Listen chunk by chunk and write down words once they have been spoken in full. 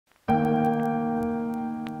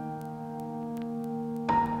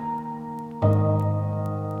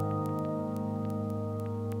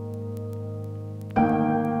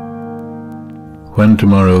When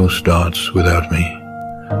tomorrow starts without me,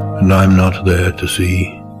 and I'm not there to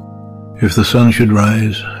see, if the sun should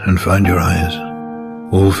rise and find your eyes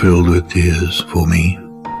all filled with tears for me,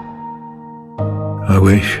 I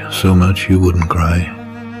wish so much you wouldn't cry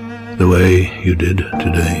the way you did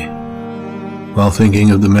today, while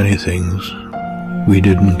thinking of the many things we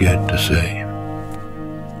didn't get to say.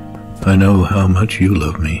 I know how much you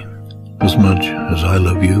love me, as much as I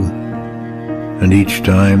love you, and each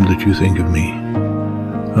time that you think of me,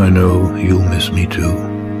 I know you'll miss me too.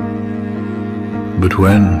 But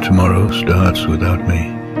when tomorrow starts without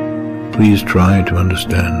me, please try to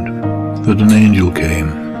understand that an angel came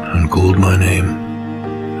and called my name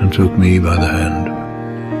and took me by the hand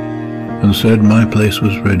and said my place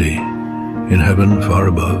was ready in heaven far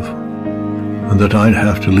above, and that I'd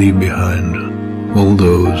have to leave behind all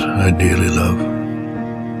those I dearly love.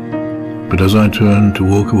 But as I turned to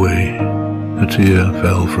walk away, a tear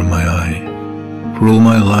fell from my eye. For all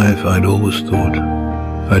my life I'd always thought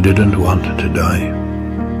I didn't want to die.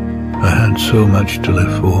 I had so much to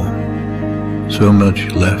live for, so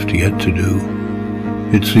much left yet to do.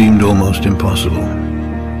 It seemed almost impossible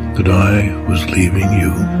that I was leaving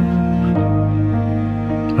you.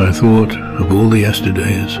 I thought of all the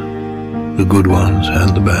yesterdays, the good ones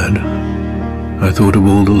and the bad. I thought of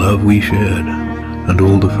all the love we shared and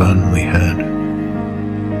all the fun we had.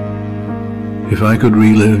 If I could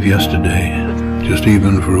relive yesterday, just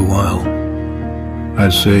even for a while,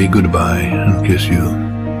 I'd say goodbye and kiss you,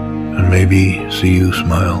 and maybe see you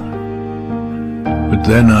smile. But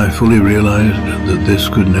then I fully realized that this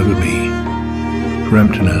could never be, for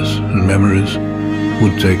emptiness and memories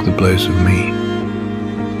would take the place of me.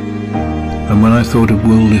 And when I thought of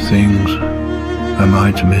worldly things I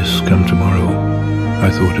might miss come tomorrow, I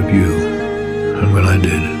thought of you, and when I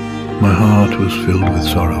did, my heart was filled with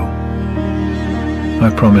sorrow. I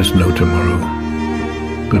promised no tomorrow,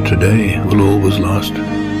 but today will always last,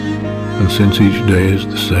 and since each day is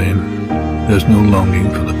the same, there's no longing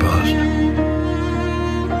for the past.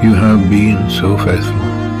 You have been so faithful,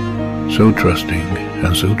 so trusting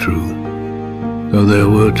and so true, though there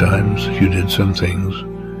were times you did some things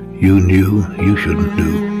you knew you shouldn't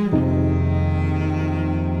do.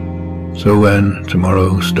 So when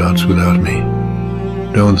tomorrow starts without me,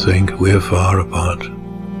 don't think we're far apart,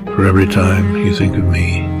 for every time you think of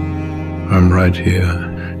me, I'm right here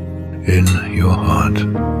in your heart.